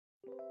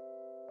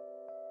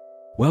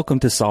Welcome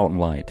to Salt and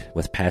Light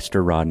with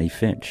Pastor Rodney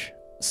Finch.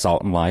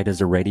 Salt and Light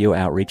is a radio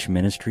outreach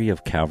ministry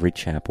of Calvary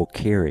Chapel,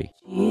 Cary.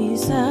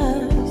 Jesus,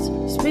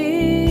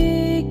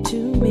 speak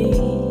to me.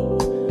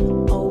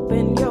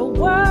 Open your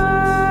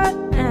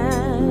word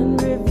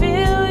and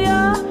reveal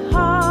your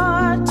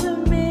heart to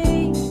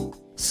me.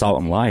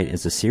 Salt and Light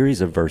is a series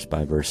of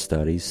verse-by-verse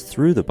studies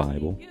through the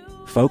Bible,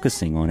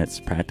 focusing on its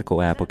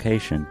practical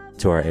application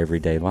to our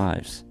everyday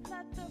lives.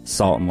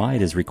 Salt and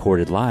Light is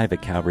recorded live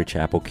at Calvary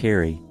Chapel,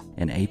 Cary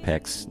in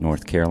Apex,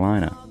 North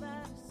Carolina.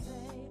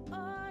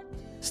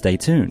 Stay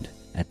tuned.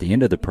 At the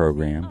end of the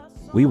program,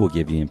 we will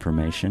give you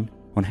information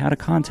on how to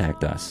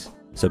contact us,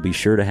 so be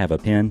sure to have a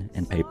pen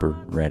and paper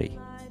ready.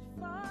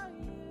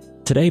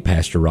 Today,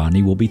 Pastor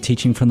Rodney will be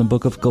teaching from the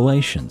book of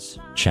Galatians,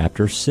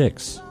 chapter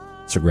 6.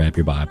 So grab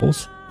your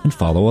Bibles and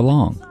follow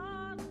along.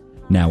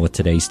 Now with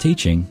today's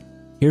teaching,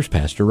 here's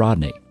Pastor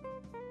Rodney.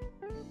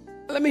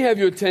 Let me have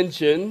your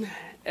attention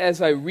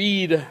as I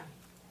read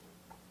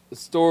the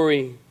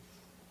story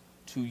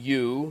to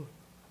you.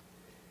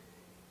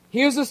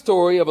 Here's a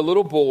story of a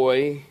little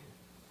boy.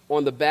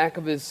 On the back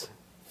of his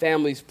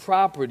family's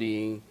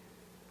property,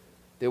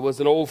 there was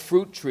an old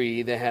fruit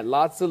tree that had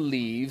lots of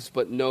leaves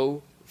but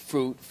no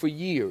fruit for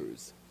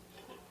years.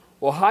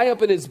 Well, high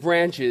up in its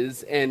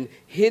branches and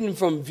hidden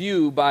from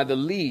view by the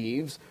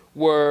leaves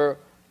was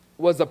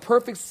a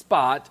perfect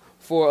spot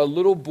for a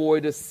little boy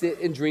to sit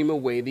and dream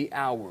away the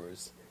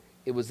hours.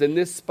 It was in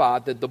this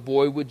spot that the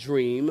boy would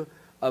dream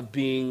of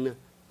being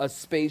a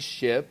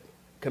spaceship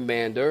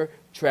commander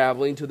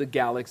traveling to the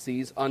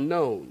galaxies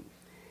unknown.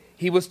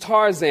 He was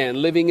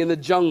Tarzan living in the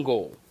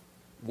jungle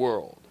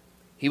world.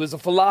 He was a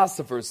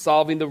philosopher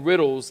solving the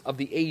riddles of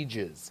the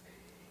ages.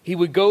 He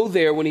would go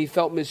there when he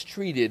felt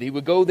mistreated. He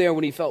would go there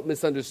when he felt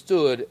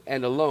misunderstood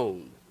and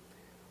alone.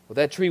 Well,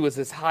 that tree was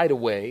his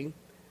hideaway,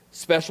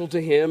 special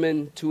to him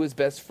and to his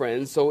best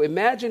friend. So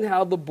imagine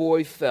how the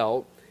boy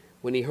felt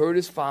when he heard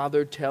his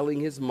father telling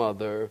his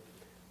mother,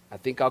 "I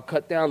think I'll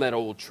cut down that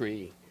old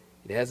tree.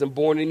 It hasn't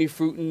borne any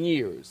fruit in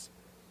years."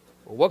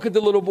 Well, what could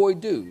the little boy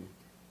do?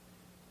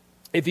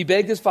 If he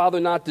begged his father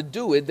not to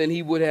do it, then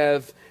he would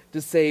have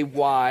to say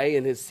why,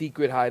 and his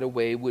secret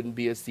hideaway wouldn't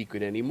be a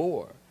secret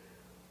anymore.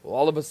 Well,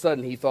 all of a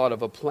sudden, he thought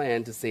of a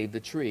plan to save the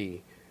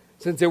tree.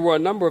 Since there were a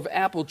number of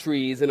apple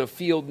trees in a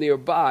field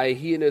nearby,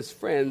 he and his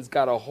friends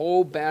got a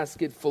whole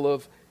basket full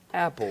of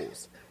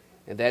apples.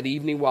 And that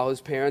evening, while his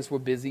parents were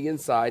busy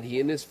inside, he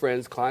and his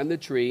friends climbed the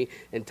tree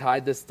and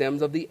tied the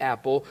stems of the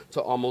apple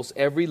to almost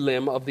every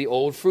limb of the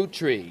old fruit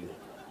tree.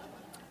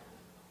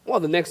 Well,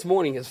 the next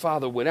morning, his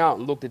father went out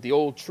and looked at the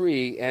old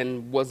tree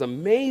and was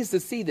amazed to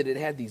see that it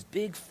had these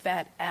big,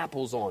 fat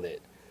apples on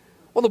it.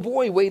 Well, the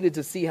boy waited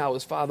to see how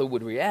his father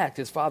would react.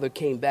 His father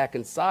came back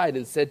inside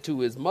and said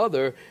to his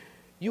mother,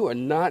 "You are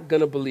not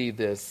going to believe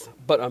this,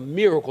 but a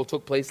miracle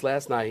took place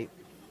last night.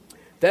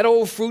 That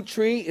old fruit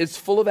tree is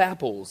full of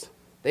apples.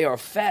 They are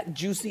fat,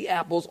 juicy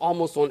apples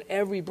almost on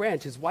every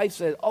branch." His wife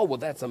said, "Oh, well,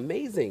 that's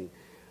amazing."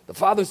 The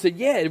father said,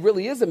 "Yeah, it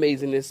really is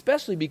amazing,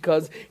 especially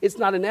because it's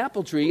not an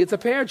apple tree, it's a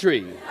pear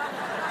tree."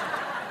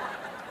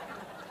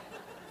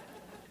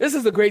 This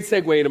is a great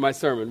segue into my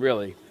sermon,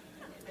 really.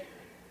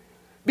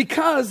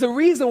 Because the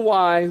reason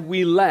why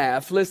we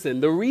laugh, listen,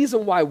 the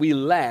reason why we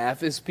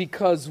laugh is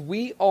because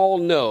we all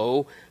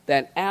know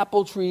that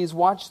apple trees,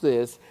 watch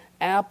this,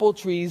 apple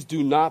trees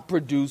do not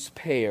produce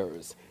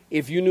pears.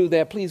 If you knew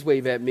that, please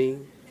wave at me.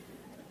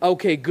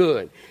 Okay,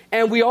 good.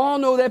 And we all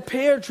know that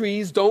pear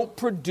trees don't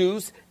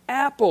produce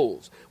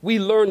apples. We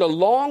learned a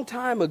long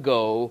time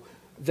ago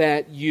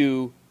that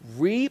you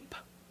reap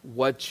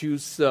what you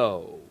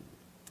sow.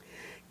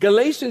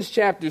 Galatians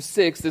chapter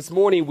 6, this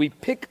morning we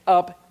pick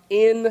up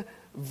in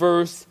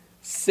verse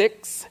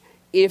 6.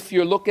 If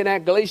you're looking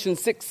at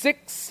Galatians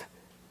 6:6,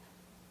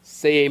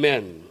 say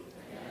amen.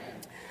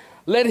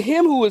 Let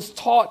him who is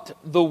taught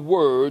the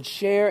word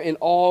share in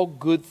all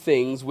good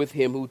things with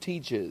him who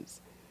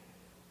teaches.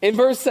 In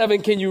verse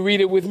 7, can you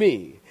read it with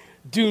me?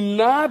 Do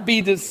not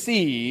be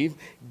deceived.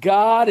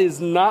 God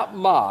is not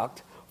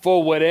mocked.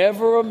 For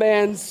whatever a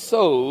man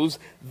sows,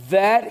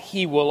 that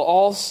he will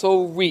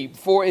also reap.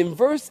 For in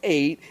verse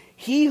 8,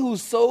 he who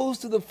sows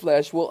to the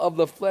flesh will of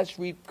the flesh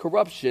reap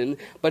corruption,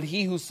 but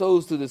he who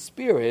sows to the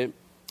Spirit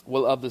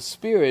will of the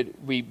Spirit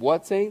reap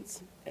what,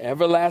 saints?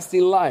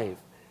 Everlasting life.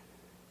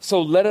 So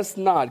let us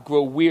not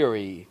grow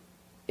weary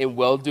in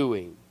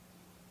well-doing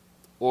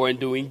or in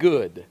doing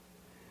good.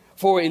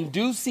 For in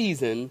due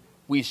season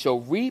we shall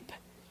reap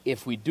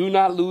if we do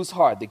not lose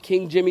heart. The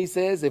King Jimmy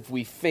says, if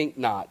we faint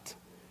not.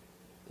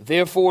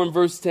 Therefore, in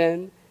verse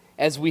 10,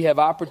 as we have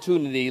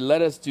opportunity,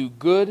 let us do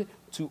good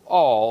to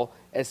all,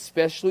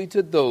 especially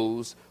to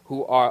those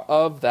who are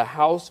of the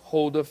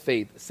household of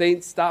faith.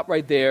 Saints, stop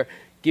right there.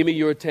 Give me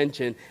your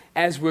attention.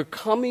 As we're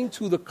coming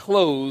to the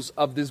close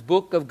of this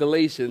book of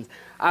Galatians,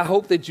 I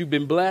hope that you've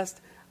been blessed.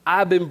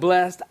 I've been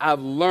blessed.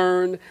 I've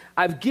learned.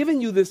 I've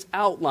given you this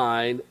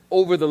outline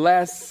over the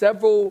last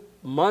several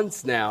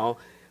months now.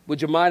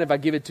 Would you mind if I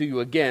give it to you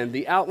again?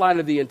 The outline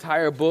of the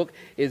entire book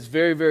is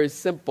very, very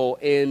simple.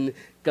 In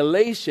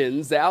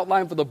Galatians, the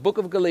outline for the book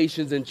of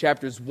Galatians in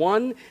chapters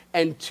 1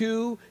 and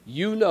 2,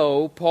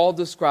 Paul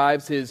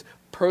describes his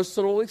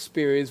personal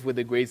experience with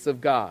the grace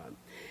of God.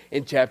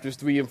 In chapters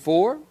 3 and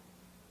 4,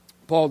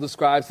 Paul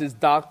describes his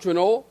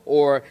doctrinal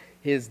or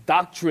his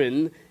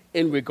doctrine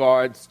in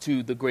regards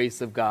to the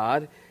grace of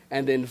God.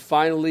 And then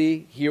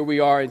finally, here we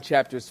are in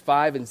chapters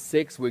 5 and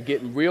 6. We're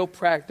getting real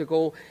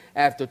practical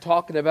after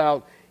talking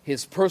about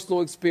his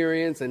personal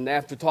experience and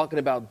after talking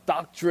about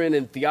doctrine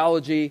and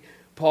theology.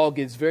 Paul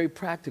gets very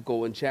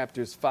practical in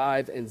chapters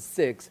 5 and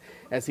 6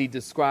 as he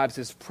describes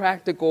his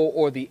practical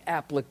or the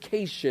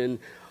application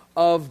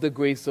of the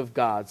grace of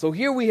God. So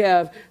here we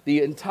have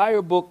the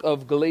entire book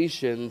of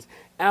Galatians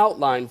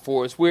outlined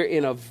for us. We're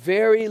in a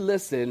very,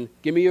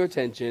 give me your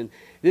attention,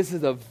 this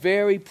is a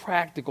very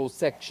practical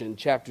section,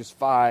 chapters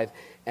 5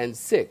 and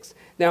 6.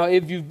 Now,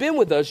 if you've been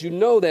with us, you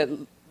know that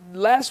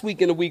last week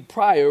and the week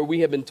prior,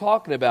 we have been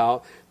talking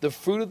about the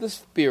fruit of the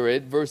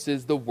Spirit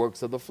versus the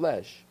works of the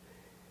flesh.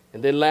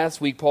 And then last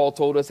week, Paul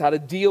told us how to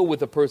deal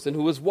with a person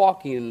who is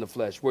walking in the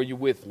flesh. Were you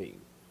with me?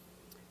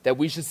 That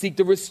we should seek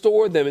to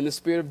restore them in the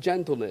spirit of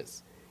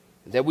gentleness.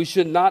 That we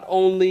should not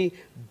only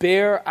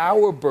bear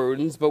our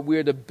burdens, but we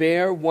are to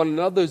bear one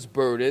another's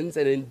burdens.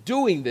 And in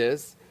doing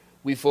this,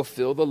 we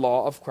fulfill the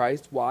law of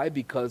Christ. Why?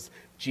 Because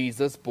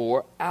Jesus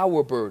bore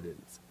our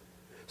burdens.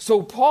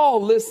 So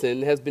Paul,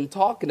 has been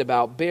talking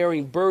about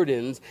bearing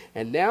burdens,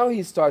 and now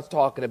he starts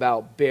talking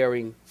about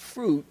bearing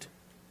fruit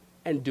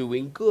and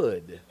doing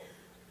good.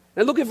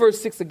 Now look at verse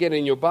 6 again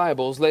in your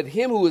Bibles. Let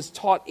him who is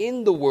taught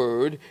in the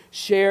word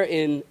share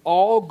in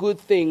all good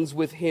things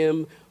with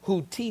him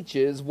who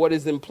teaches. What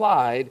is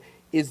implied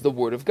is the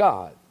word of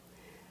God.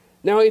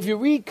 Now, if you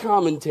read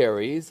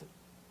commentaries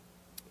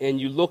and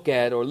you look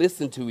at or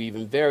listen to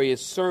even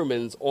various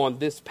sermons on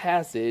this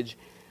passage,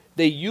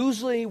 they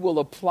usually will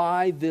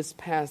apply this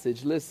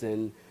passage,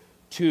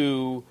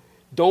 to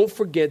don't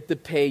forget to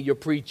pay your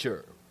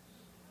preacher.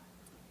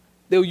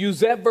 They'll use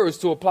that verse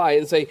to apply it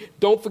and say,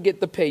 don't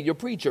forget to pay your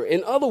preacher.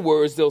 In other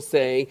words, they'll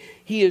say,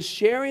 he is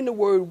sharing the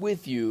word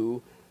with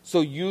you,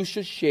 so you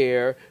should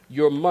share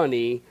your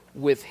money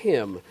with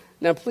him.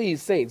 Now,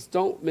 please, saints,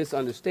 don't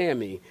misunderstand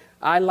me.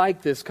 I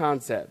like this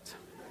concept.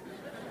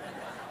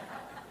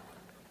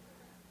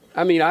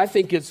 I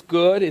think it's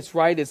good, it's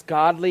right, it's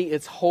godly,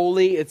 it's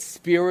holy, it's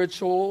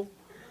spiritual.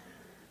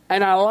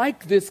 And I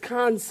like this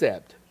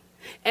concept.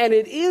 And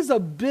it is a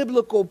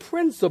biblical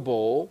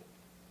principle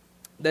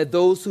that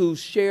those who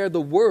share the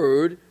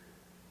word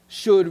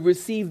should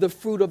receive the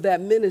fruit of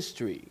that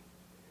ministry.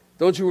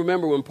 Don't you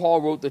remember when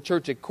Paul wrote the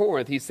church at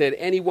Corinth, he said,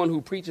 anyone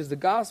who preaches the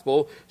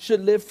gospel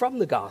should live from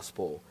the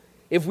gospel.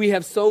 If we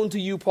have sown to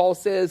you, Paul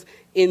says,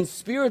 in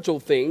spiritual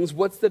things,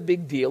 what's the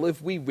big deal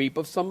if we reap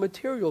of some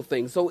material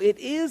things? So it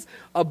is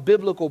a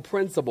biblical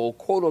principle,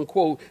 quote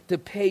unquote, to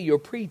pay your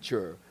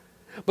preacher.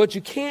 But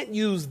you can't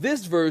use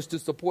this verse to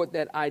support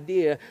that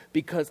idea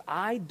because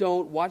I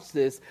don't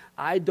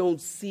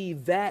see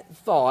that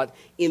thought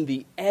in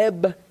the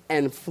ebb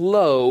and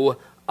flow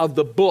of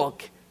the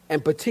book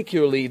and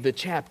particularly the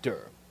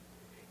chapter.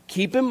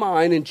 Keep in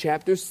mind in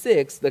chapter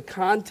 6, the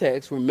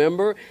context,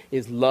 remember,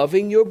 is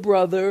loving your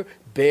brother,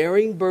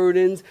 bearing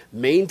burdens,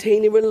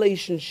 maintaining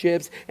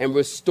relationships, and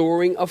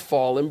restoring a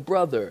fallen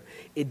brother.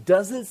 It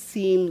doesn't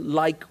seem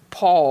like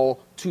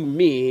Paul to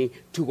me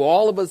to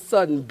all of a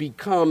sudden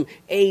become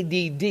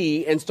ADD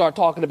and start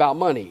talking about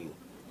money.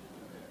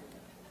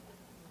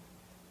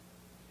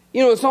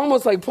 It's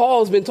almost like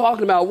Paul's been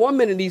talking about, one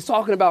minute he's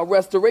talking about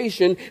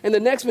restoration, and the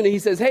next minute he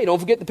says, hey, don't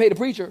forget to pay the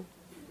preacher.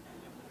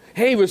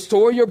 Hey,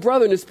 restore your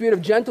brother in the spirit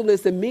of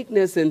gentleness and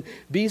meekness and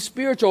be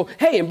spiritual.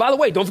 Hey, and by the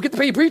way, don't forget to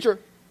pay your preacher.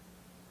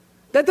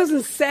 That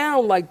doesn't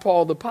sound like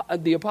Paul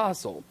the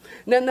apostle.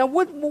 Now,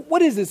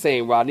 what is it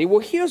saying, Rodney? Well,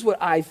 here's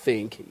what I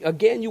think.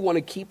 Again, you want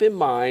to keep in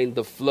mind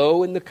the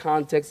flow and the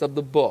context of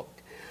the book.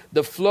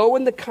 The flow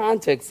and the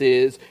context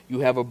is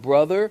you have a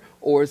brother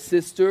or a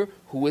sister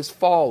who is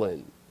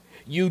fallen.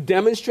 You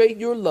demonstrate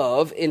your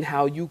love in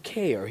how you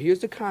care. Here's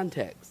the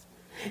context.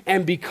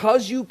 And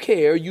because you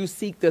care, you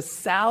seek to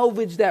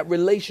salvage that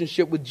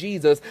relationship with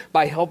Jesus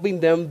by helping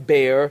them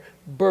bear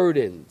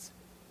burdens.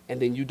 And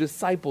then you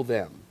disciple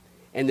them.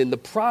 And in the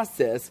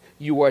process,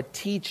 you are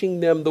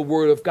teaching them the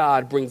word of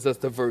God, brings us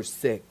to verse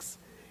 6.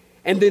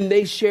 And then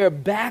they share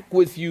back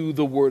with you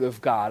the word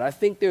of God. I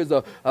think there's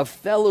a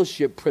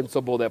fellowship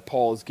principle that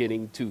Paul is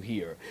getting to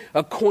here.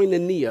 A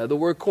koinonia. The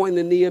word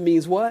koinonia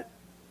means what?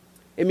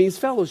 It means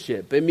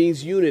fellowship. It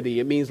means unity.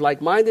 It means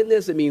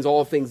like-mindedness. It means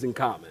all things in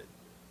common.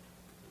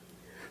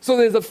 So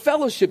there's a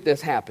fellowship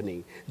that's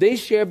happening. They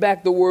share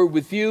back the word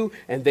with you,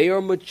 and they are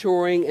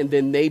maturing, and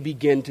then they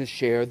begin to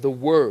share the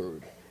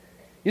word.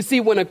 You see,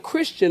 when a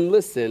Christian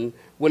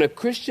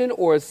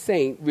or a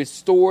saint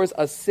restores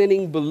a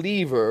sinning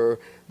believer,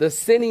 the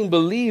sinning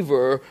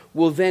believer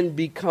will then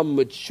become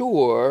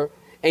mature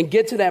and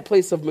get to that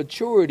place of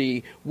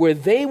maturity where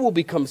they will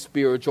become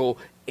spiritual,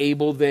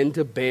 able then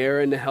to bear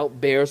and to help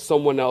bear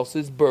someone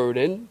else's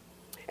burden.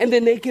 And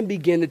then they can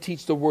begin to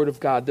teach the word of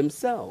God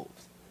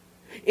themselves.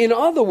 In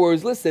other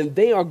words, listen,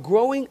 they are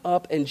growing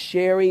up and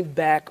sharing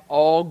back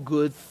all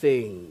good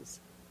things,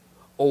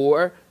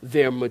 or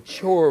they're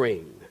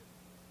maturing.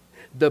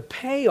 The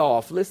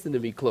payoff, listen to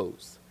me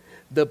close,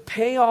 the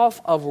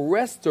payoff of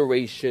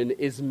restoration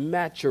is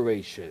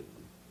maturation.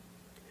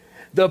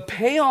 The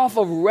payoff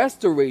of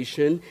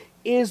restoration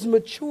is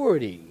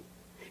maturity,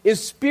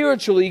 is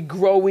spiritually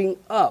growing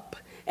up.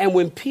 And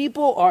when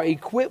people are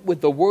equipped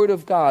with the Word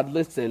of God,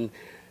 listen,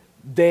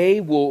 they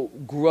will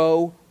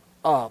grow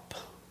up.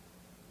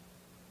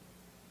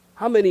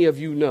 How many of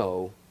you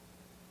know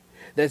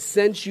that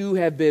since you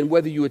have been,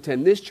 whether you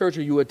attend this church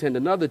or you attend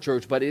another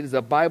church, but it is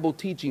a Bible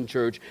teaching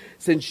church,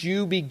 since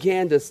you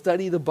began to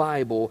study the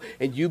Bible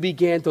and you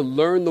began to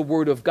learn the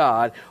Word of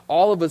God,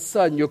 all of a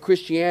sudden your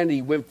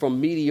Christianity went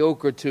from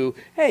mediocre to,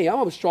 hey,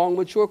 I'm a strong,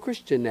 mature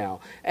Christian now.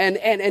 And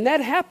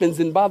that happens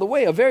in, by the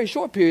way, a very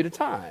short period of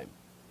time.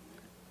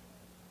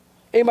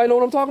 Anybody know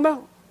what I'm talking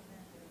about?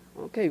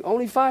 Okay,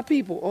 only 5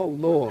 people. Oh,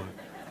 Lord.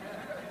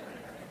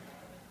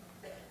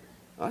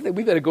 I think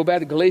we better go back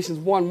to Galatians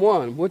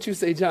 1:1. What you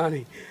say,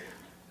 Johnny?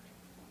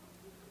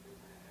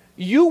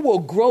 You will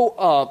grow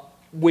up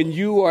when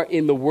you are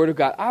in the Word of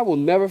God. I will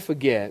never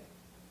forget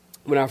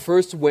when I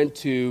first went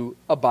to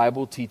a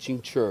Bible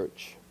teaching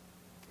church.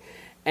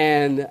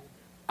 And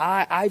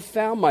I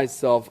found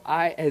myself,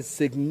 I had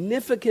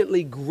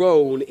significantly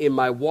grown in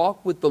my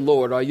walk with the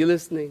Lord. Are you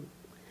listening?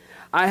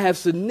 I have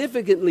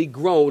significantly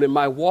grown in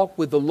my walk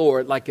with the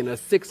Lord, like in a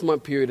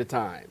 6-month period of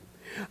time.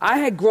 I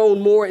had grown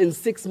more in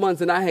 6 months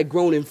than I had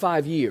grown in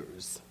 5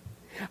 years.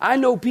 I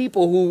know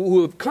people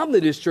who have come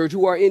to this church,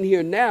 who are in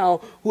here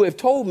now, who have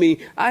told me,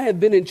 I have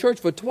been in church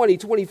for 20,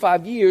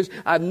 25 years.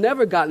 I've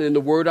never gotten in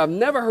the Word. I've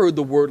never heard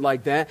the Word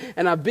like that.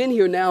 And I've been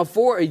here now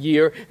for a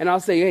year. And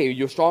I'll say, hey,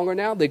 you're stronger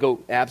now? They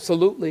go,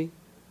 absolutely.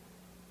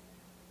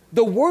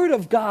 The Word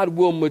of God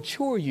will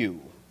mature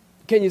you.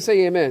 Can you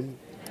say amen?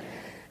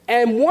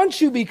 And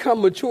once you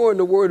become mature in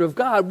the Word of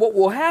God, what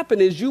will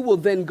happen is you will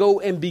then go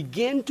and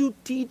begin to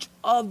teach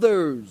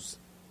others.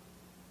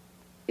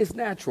 It's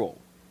natural.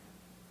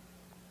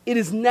 It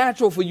is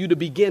natural for you to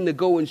begin to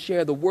go and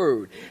share the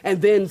Word.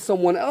 And then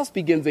someone else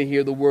begins to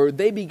hear the Word.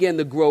 They begin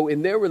to grow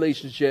in their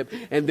relationship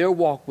and their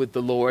walk with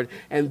the Lord.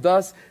 And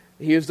thus,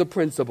 here's the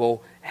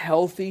principle: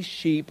 healthy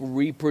sheep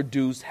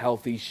reproduce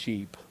healthy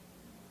sheep.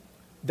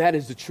 That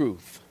is the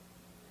truth.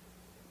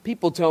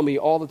 People tell me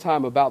all the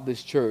time about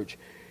this church,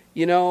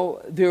 you know,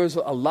 there's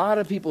a lot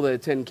of people that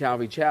attend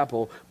Calvary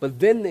Chapel, but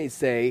then they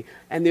say,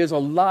 and there's a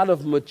lot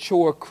of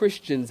mature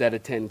Christians that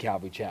attend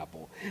Calvary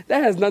Chapel.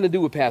 That has nothing to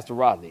do with Pastor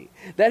Rodney.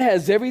 That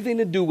has everything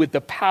to do with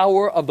the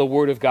power of the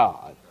Word of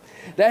God.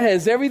 That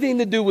has everything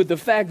to do with the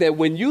fact that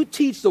when you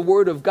teach the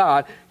Word of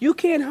God, you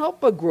can't help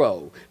but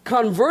grow.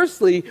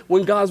 Conversely,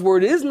 when God's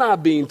Word is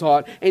not being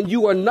taught and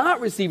you are not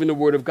receiving the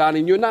Word of God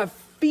and you're not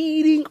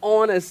feeding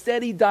on a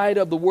steady diet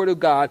of the Word of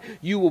God,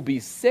 you will be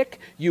sick,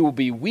 you will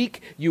be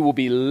weak, you will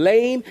be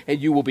lame,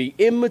 and you will be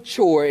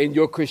immature in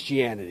your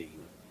Christianity.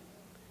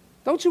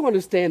 Don't you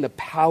understand the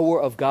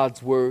power of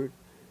God's Word?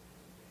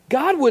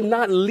 God would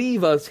not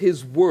leave us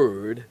His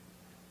Word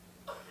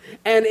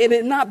and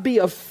it not be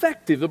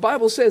effective. The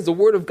Bible says the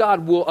Word of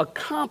God will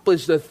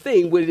accomplish the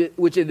thing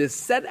which it is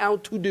set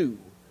out to do.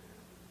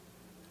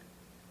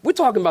 We're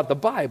talking about the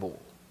Bible.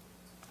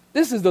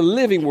 This is the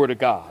living Word of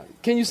God.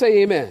 Can you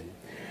say amen?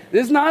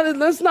 It's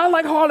not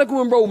like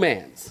Harlequin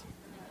romance.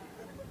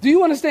 Do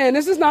you understand?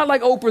 This is not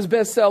like Oprah's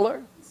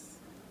bestseller.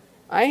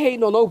 I ain't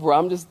hating on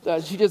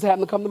Oprah. She just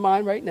happened to come to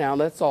mind right now.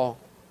 That's all.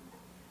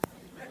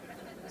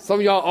 Some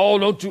of y'all,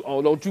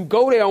 don't you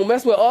go there. Don't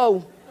mess with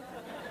O.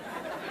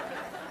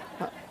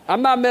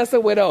 I'm not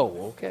messing with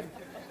O, okay?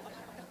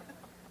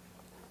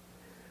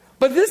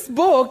 But this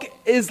book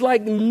is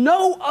like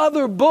no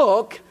other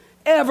book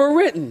ever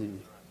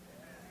written.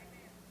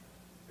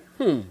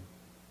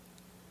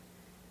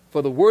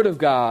 For the Word of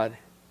God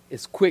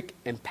is quick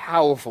and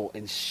powerful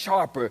and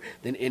sharper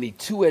than any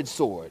two-edged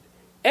sword.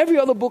 Every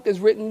other book is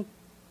written.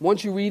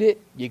 Once you read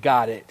it, you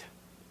got it.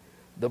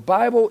 The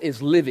Bible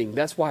is living.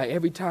 That's why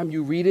every time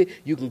you read it,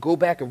 you can go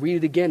back and read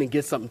it again and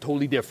get something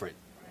totally different.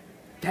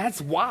 That's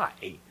why.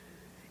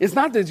 It's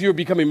not that you're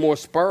becoming more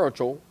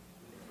spiritual.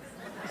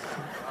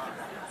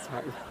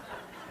 Sorry.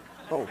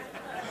 Oh.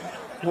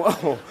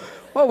 Whoa.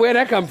 Well, where'd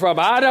that come from?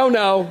 I don't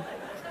know.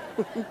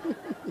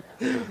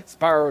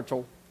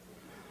 Spiritual.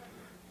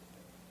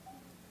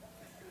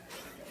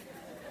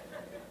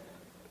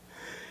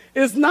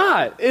 It's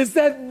not. It's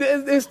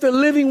the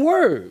living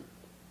Word.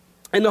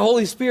 And the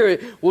Holy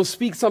Spirit will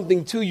speak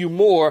something to you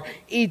more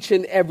each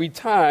and every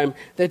time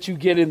that you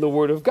get in the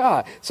Word of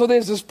God. So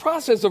there's this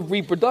process of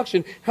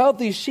reproduction.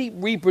 Healthy sheep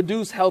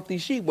reproduce healthy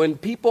sheep. When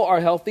people are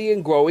healthy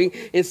and growing,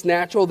 it's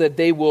natural that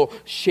they will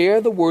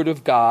share the Word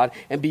of God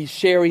and be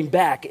sharing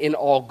back in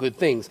all good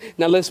things.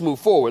 Now let's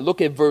move forward.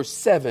 Look at verse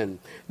 7.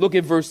 Look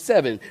at verse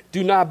 7.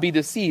 Do not be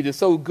deceived. It's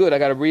so good, I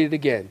got to read it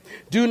again.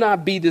 Do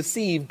not be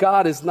deceived.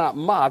 God is not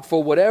mocked.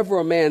 For whatever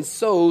a man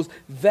sows,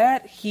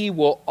 that he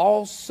will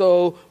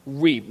also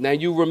reap. Now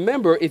you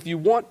remember, if you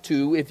want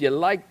to, if you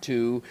like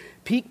to,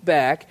 peek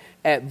back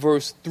at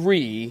verse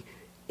 3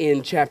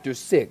 in chapter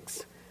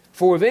 6.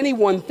 For if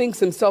anyone thinks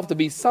himself to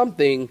be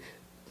something,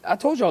 I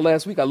told y'all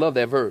last week I love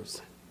that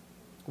verse.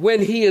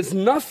 When he is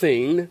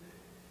nothing,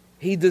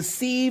 he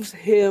deceives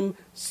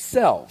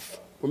himself.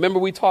 Remember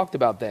we talked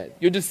about that.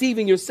 You're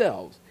deceiving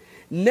yourselves.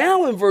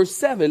 Now in verse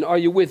 7, are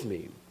you with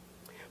me?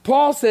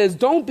 Paul says,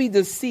 don't be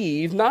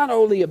deceived not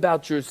only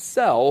about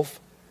yourself,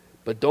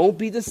 but don't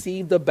be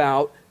deceived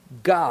about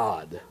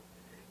God.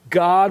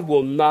 God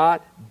will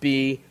not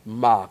be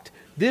mocked.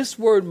 This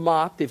word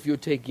mocked, if you're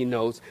taking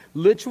notes,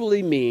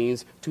 literally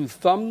means to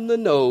thumb the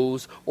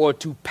nose or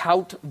to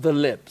pout the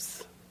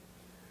lips.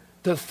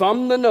 To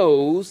thumb the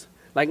nose,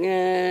 like,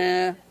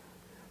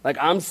 like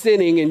I'm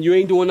sinning and you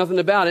ain't doing nothing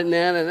about it,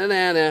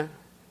 nah.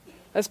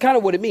 That's kind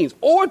of what it means.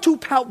 Or to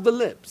pout the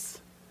lips.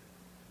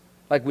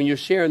 Like when you're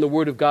sharing the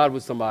word of God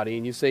with somebody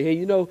and you say, hey,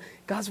 you know,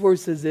 God's word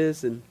says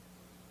this and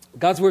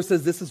God's word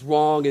says this is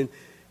wrong and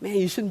man,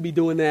 you shouldn't be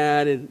doing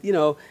that. And, you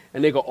know,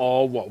 and they go,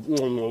 oh,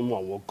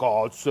 well,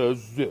 God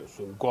says this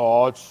and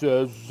God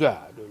says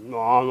that. And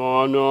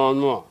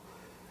no.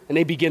 And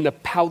they begin to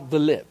pout the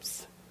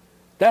lips.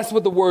 That's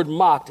what the word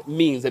mocked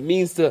means. It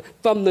means to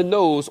thumb the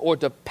nose or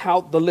to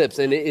pout the lips.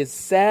 And it is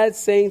sad,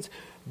 saints,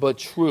 but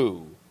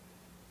true.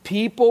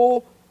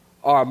 People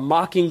are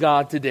mocking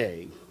God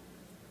today.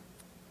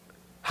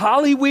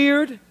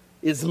 Hollyweird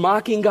is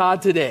mocking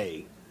God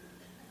today.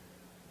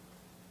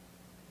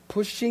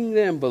 Pushing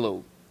the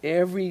envelope.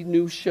 Every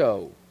new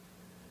show.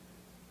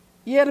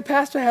 Yeah, the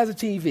pastor has a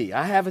TV.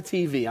 I have a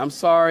TV. I'm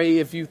sorry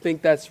if you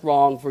think that's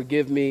wrong.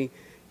 Forgive me.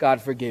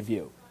 God forgive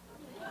you.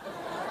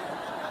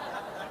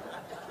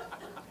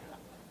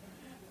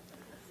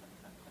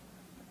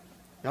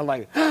 Y'all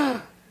like,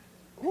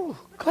 ooh,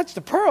 clutch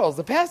the pearls.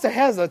 The pastor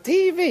has a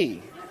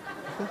TV.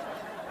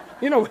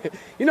 You know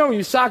when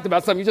you're shocked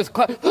about something, you just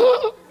clutch.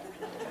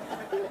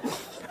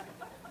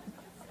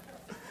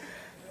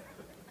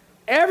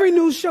 Every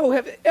new show,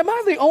 am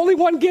I the only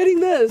one getting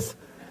this?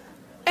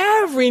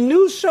 Every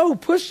new show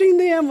pushing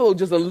the envelope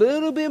just a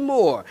little bit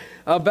more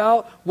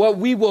about what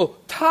we will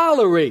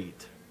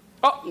tolerate.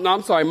 Oh, no,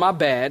 I'm sorry, my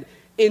bad.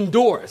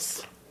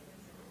 Endorse.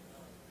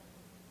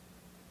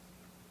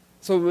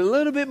 So a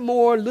little bit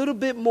more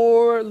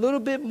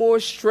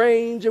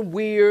strange and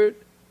weird.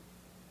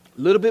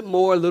 A little bit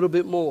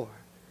more.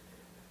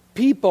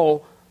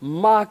 People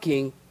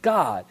mocking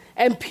God.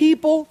 And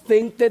people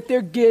think that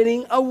they're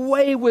getting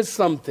away with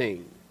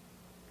something.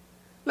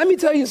 Let me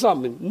tell you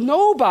something.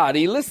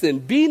 Nobody, listen,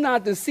 be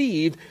not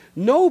deceived.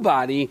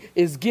 Nobody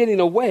is getting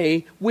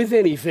away with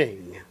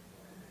anything.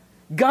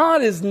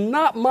 God is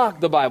not mocked,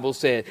 the Bible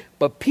said,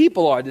 but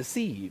people are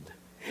deceived.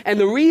 And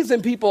the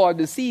reason people are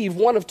deceived,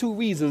 one of two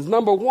reasons.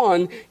 Number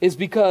one is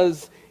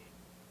because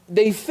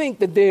they think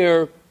that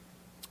they're,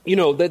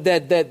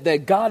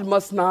 that God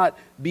must not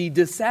be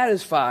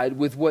dissatisfied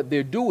with what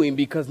they're doing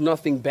because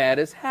nothing bad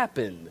has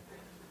happened.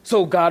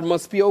 So God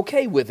must be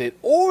okay with it.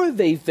 Or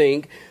they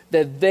think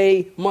that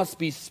they must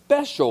be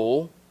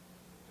special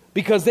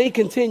because they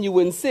continue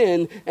in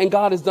sin and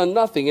God has done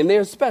nothing and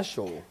they're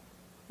special.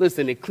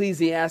 Listen,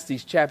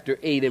 Ecclesiastes chapter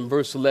 8 and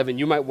verse 11,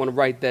 you might want to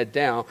write that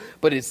down,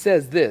 but it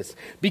says this,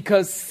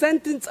 because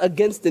sentence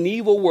against an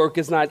evil work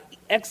is not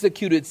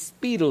executed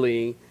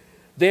speedily,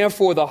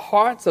 therefore the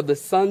hearts of the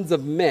sons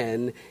of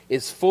men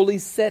is fully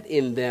set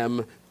in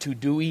them to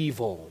do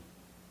evil.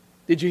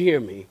 Did you hear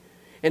me?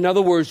 In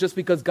other words, just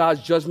because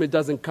God's judgment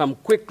doesn't come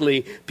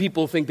quickly,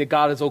 people think that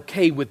God is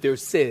okay with their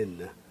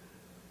sin.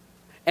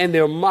 And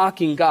they're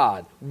mocking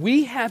God.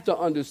 We have to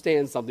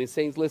understand something.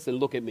 Saints, listen,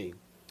 look at me.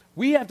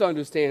 We have to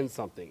understand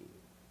something.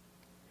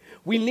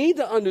 We need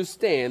to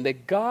understand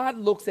that God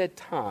looks at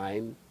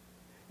time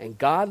and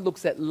God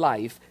looks at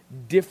life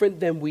different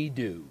than we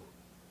do.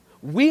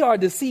 We are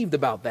deceived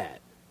about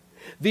that.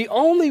 The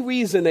only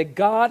reason that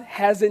God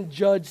hasn't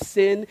judged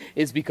sin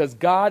is because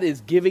God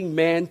is giving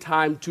man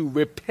time to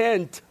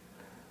repent.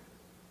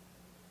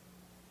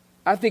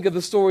 I think of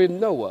the story of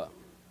Noah.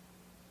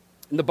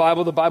 In the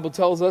Bible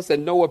tells us that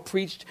Noah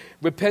preached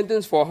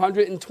repentance for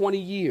 120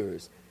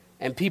 years,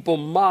 and people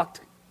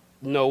mocked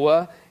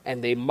Noah,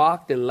 and they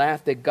mocked and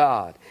laughed at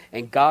God.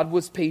 And God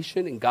was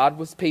patient, and God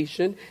was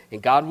patient,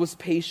 and God was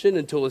patient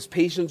until his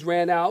patience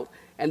ran out,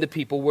 and the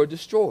people were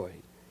destroyed.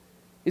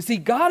 You see,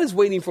 God is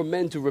waiting for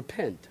men to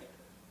repent.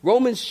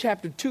 Romans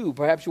chapter 2,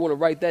 perhaps you want to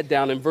write that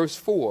down in verse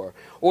 4.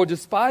 Or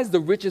despise the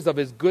riches of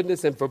his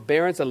goodness and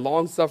forbearance and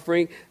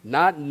long-suffering,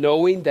 not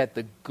knowing that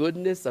the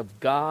goodness of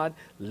God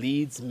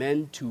leads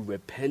men to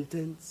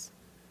repentance.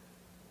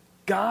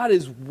 God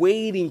is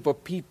waiting for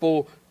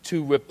people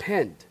to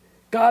repent.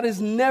 God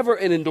is never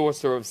an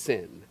endorser of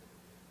sin.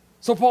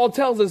 So Paul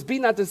tells us, be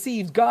not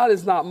deceived, God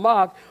is not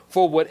mocked,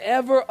 for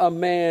whatever a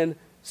man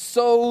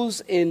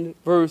sows in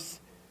verse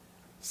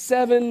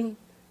 7,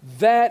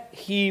 that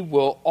he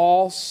will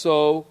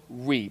also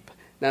reap.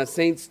 Now,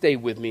 saints, stay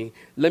with me.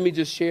 Let me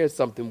just share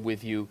something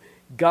with you.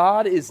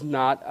 God is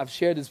not, I've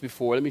shared this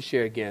before, let me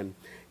share again.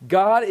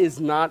 God is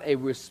not a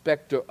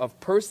respecter of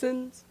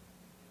persons.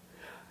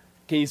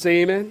 Can you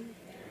say amen?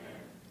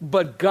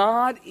 But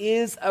God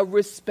is a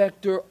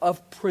respecter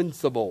of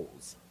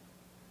principles.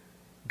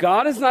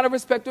 God is not a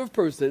respecter of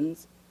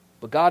persons,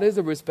 but God is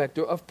a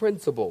respecter of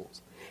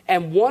principles.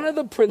 And one of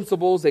the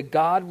principles that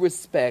God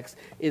respects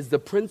is the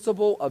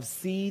principle of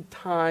seed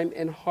time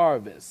and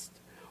harvest,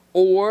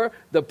 or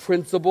the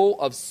principle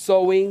of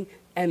sowing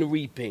and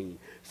reaping.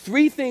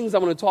 Three things I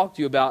want to talk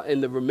to you about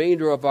in the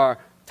remainder of our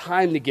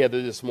time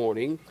together this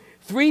morning.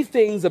 Three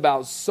things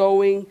about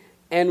sowing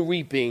and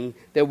reaping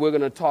that we're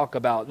going to talk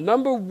about.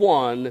 Number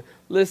one,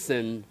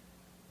 listen,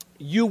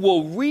 you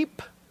will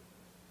reap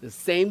the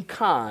same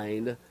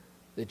kind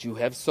that you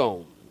have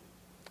sown.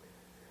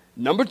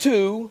 Number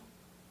two,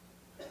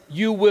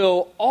 you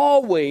will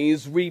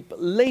always reap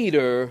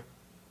later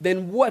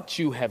than what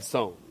you have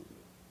sown.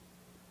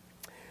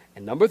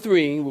 And number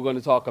three, we're going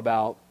to talk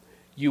about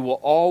you will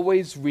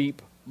always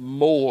reap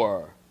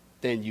more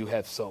than you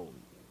have sown.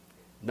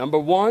 Number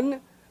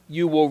one,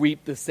 you will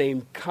reap the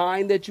same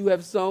kind that you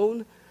have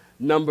sown.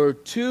 Number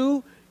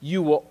two,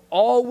 you will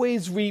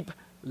always reap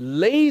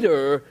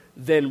later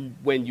than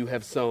when you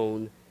have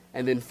sown.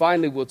 And then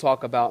finally, we'll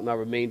talk about in our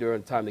remainder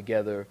of time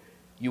together,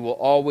 you will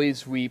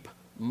always reap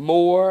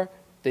more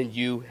than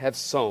you have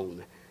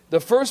sown. The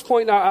first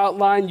point in our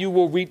outline, you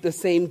will reap the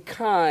same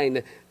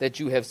kind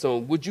that you have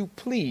sown. Would you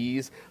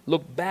please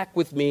look back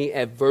with me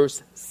at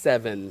verse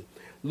 7?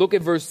 Look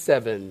at verse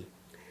 7.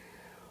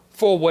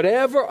 For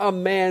whatever a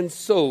man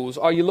sows,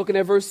 are you looking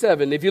at verse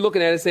 7? If you're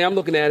looking at it, say, I'm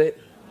looking at it.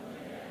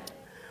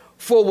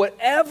 For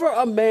whatever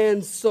a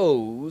man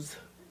sows,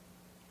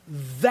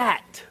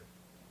 that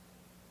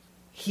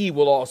he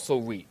will also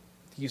reap.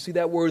 Do you see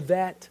that word,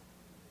 that?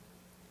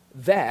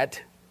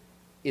 That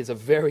is a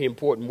very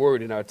important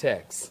word in our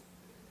text.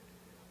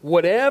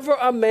 Whatever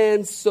a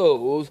man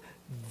sows,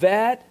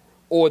 that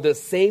or the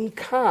same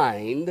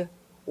kind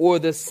or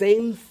the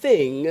same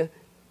thing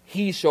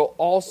he shall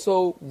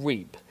also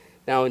reap.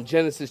 Now in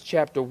Genesis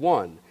chapter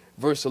 1,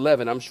 verse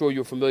 11, I'm sure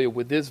you're familiar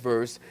with this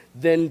verse.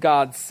 Then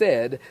God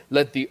said,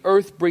 let the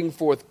earth bring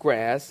forth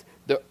grass,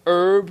 the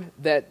herb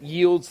that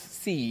yields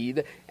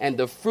seed, and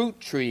the fruit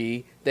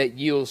tree that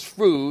yields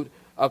fruit,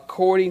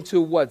 according to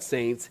what,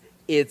 saints?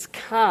 Its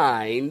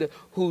kind,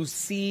 whose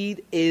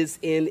seed is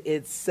in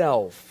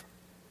itself.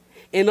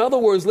 In other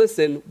words,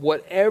 listen,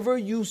 whatever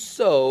you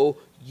sow,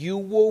 you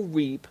will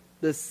reap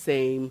the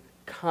same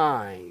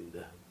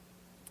kind.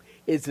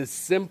 It's as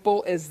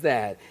simple as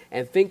that.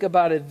 And think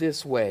about it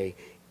this way.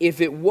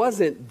 If it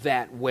wasn't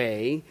that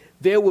way,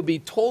 there would be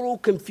total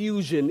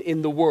confusion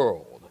in the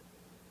world.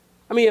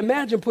 I mean,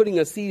 imagine putting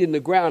a seed in the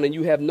ground and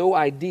you have no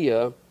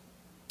idea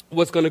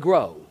what's going to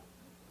grow.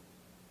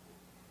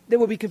 There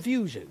would be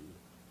confusion.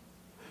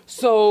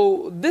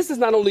 So this is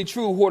not only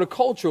true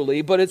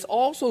horticulturally, but it's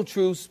also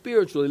true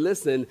spiritually.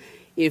 Listen,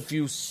 if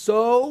you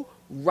sow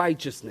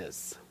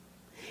righteousness,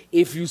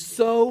 if you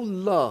sow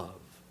love,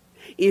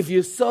 if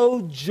you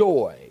sow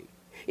joy,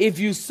 if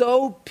you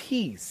sow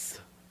peace,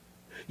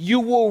 you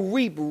will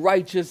reap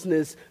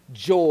righteousness,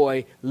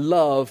 joy,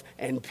 love,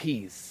 and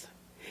peace.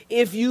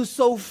 If you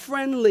sow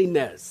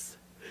friendliness,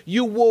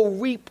 you will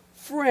reap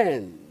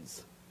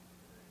friends.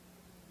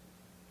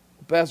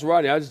 Pastor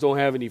Rodney, I just don't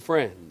have any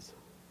friends.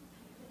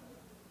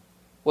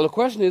 Well, the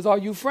question is, are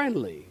you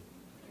friendly?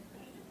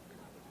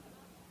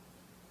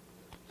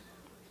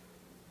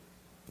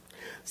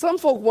 Some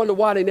folk wonder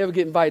why they never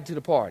get invited to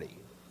the party.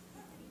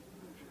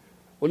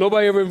 Well,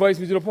 nobody ever invites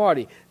me to the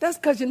party. That's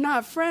because you're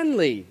not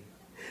friendly.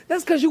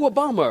 That's because you're a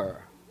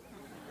bummer.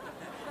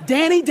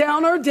 Danny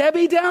Downer,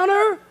 Debbie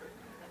Downer.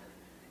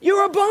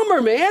 You're a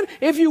bummer, man.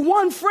 If you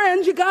want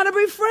friends, you got to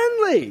be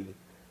friendly.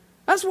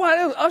 That's why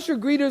Usher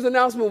Greeter's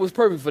announcement was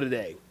perfect for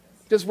today.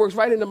 Just works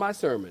right into my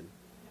sermon.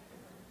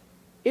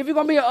 If you're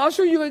going to be an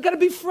usher, you got to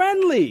be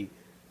friendly.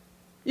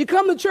 You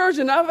come to church,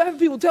 and I've had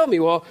people tell me,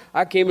 well,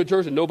 I came to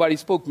church and nobody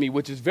spoke to me,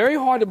 which is very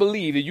hard to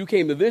believe that you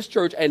came to this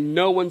church and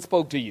no one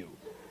spoke to you.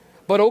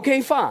 But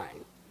okay,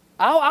 fine.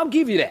 I'll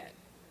give you that.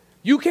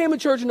 You came to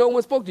church and no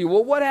one spoke to you.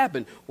 Well, what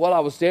happened? Well, I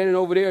was standing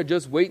over there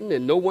just waiting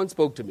and no one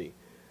spoke to me.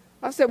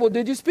 I said, well,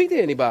 did you speak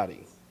to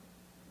anybody?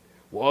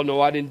 Well,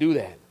 no, I didn't do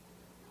that.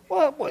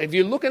 Well, if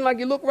you're looking like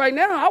you look right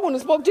now, I wouldn't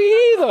have spoke to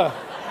you either.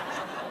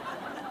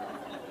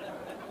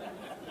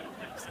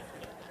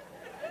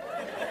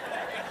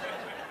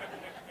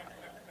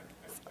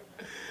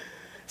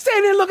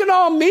 Standing there looking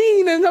all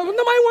mean, and nobody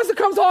wants to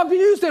come talk to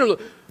you. Standing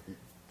there,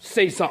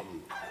 say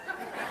something.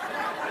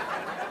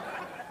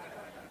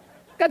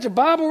 Got your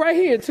Bible right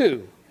here,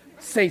 too.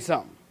 Say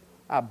something.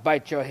 I'll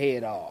bite your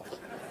head off.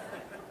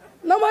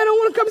 Nobody don't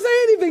want to come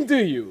say anything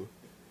to you.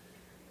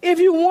 If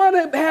you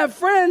want to have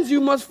friends, you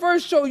must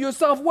first show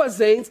yourself what,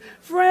 saints?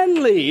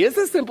 Friendly. It's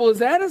as simple as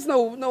that. There's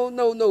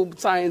no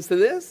science to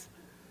this.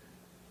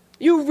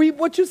 You reap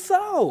what you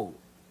sow.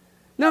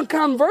 Now,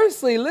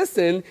 conversely,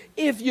 listen,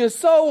 if you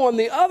sow on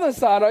the other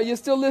side, are you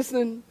still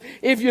listening?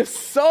 If you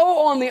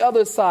sow on the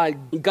other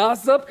side,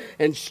 gossip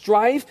and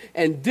strife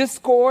and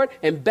discord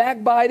and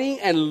backbiting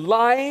and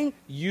lying,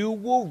 you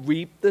will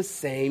reap the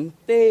same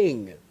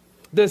thing.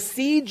 The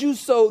seed you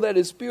sow that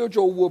is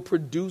spiritual will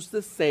produce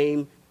the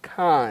same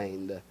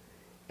kind.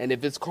 And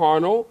if it's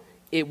carnal,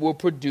 it will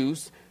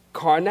produce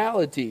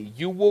carnality.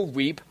 You will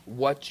reap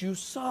what you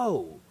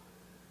sow.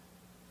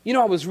 You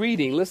know, I was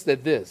reading, listen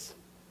at this.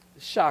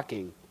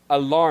 Shocking,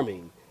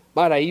 alarming,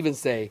 might I even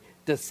say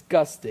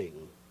disgusting.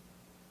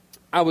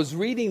 I was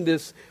reading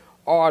this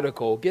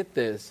article, get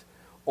this,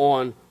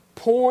 on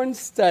porn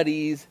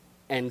studies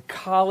and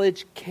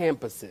college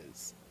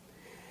campuses.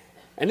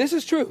 And this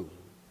is true.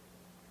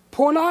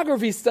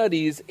 Pornography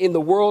studies in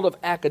the world of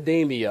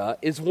academia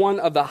is one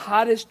of the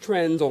hottest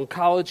trends on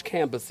college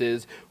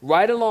campuses,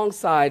 right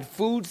alongside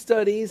food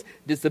studies,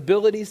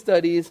 disability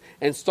studies,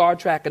 and Star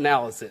Trek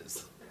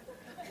analysis.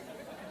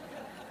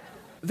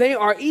 They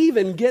are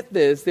even, get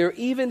this, they're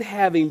even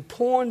having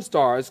porn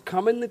stars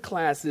come into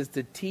classes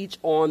to teach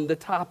on the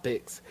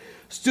topics.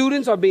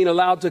 Students are being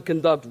allowed to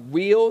conduct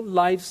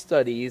real-life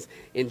studies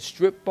in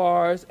strip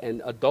bars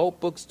and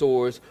adult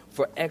bookstores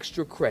for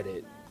extra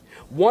credit.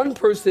 One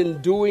person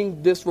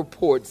doing this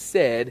report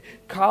said,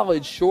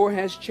 "College sure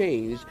has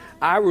changed.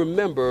 I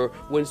remember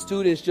when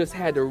students just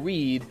had to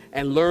read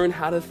and learn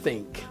how to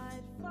think."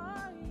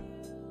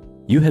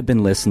 You have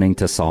been listening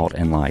to Salt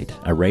and Light,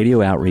 a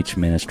radio outreach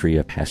ministry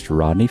of Pastor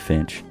Rodney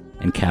Finch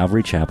and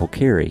Calvary Chapel,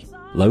 Cary,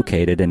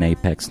 located in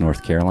Apex,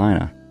 North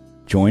Carolina.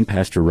 Join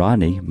Pastor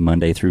Rodney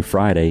Monday through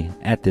Friday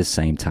at this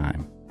same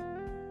time.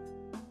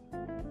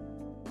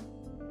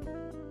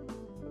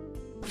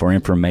 For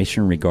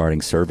information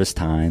regarding service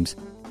times,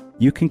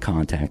 you can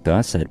contact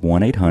us at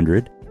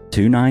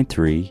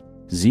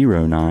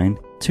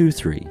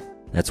 1-800-293-0923.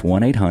 That's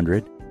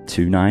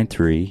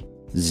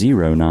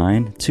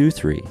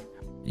 1-800-293-0923.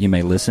 You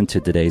may listen to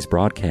today's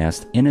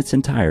broadcast in its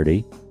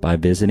entirety by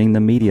visiting the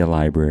media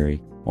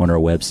library on our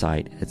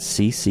website at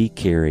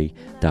cccary.org.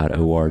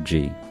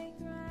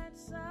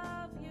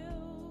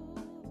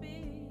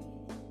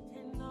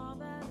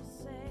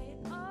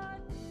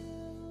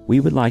 We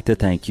would like to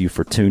thank you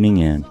for tuning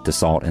in to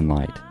Salt and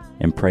Light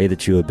and pray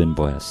that you have been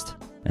blessed.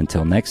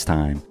 Until next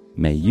time,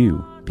 may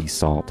you be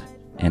salt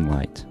and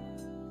light.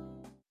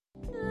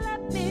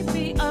 Let me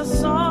be a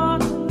salt.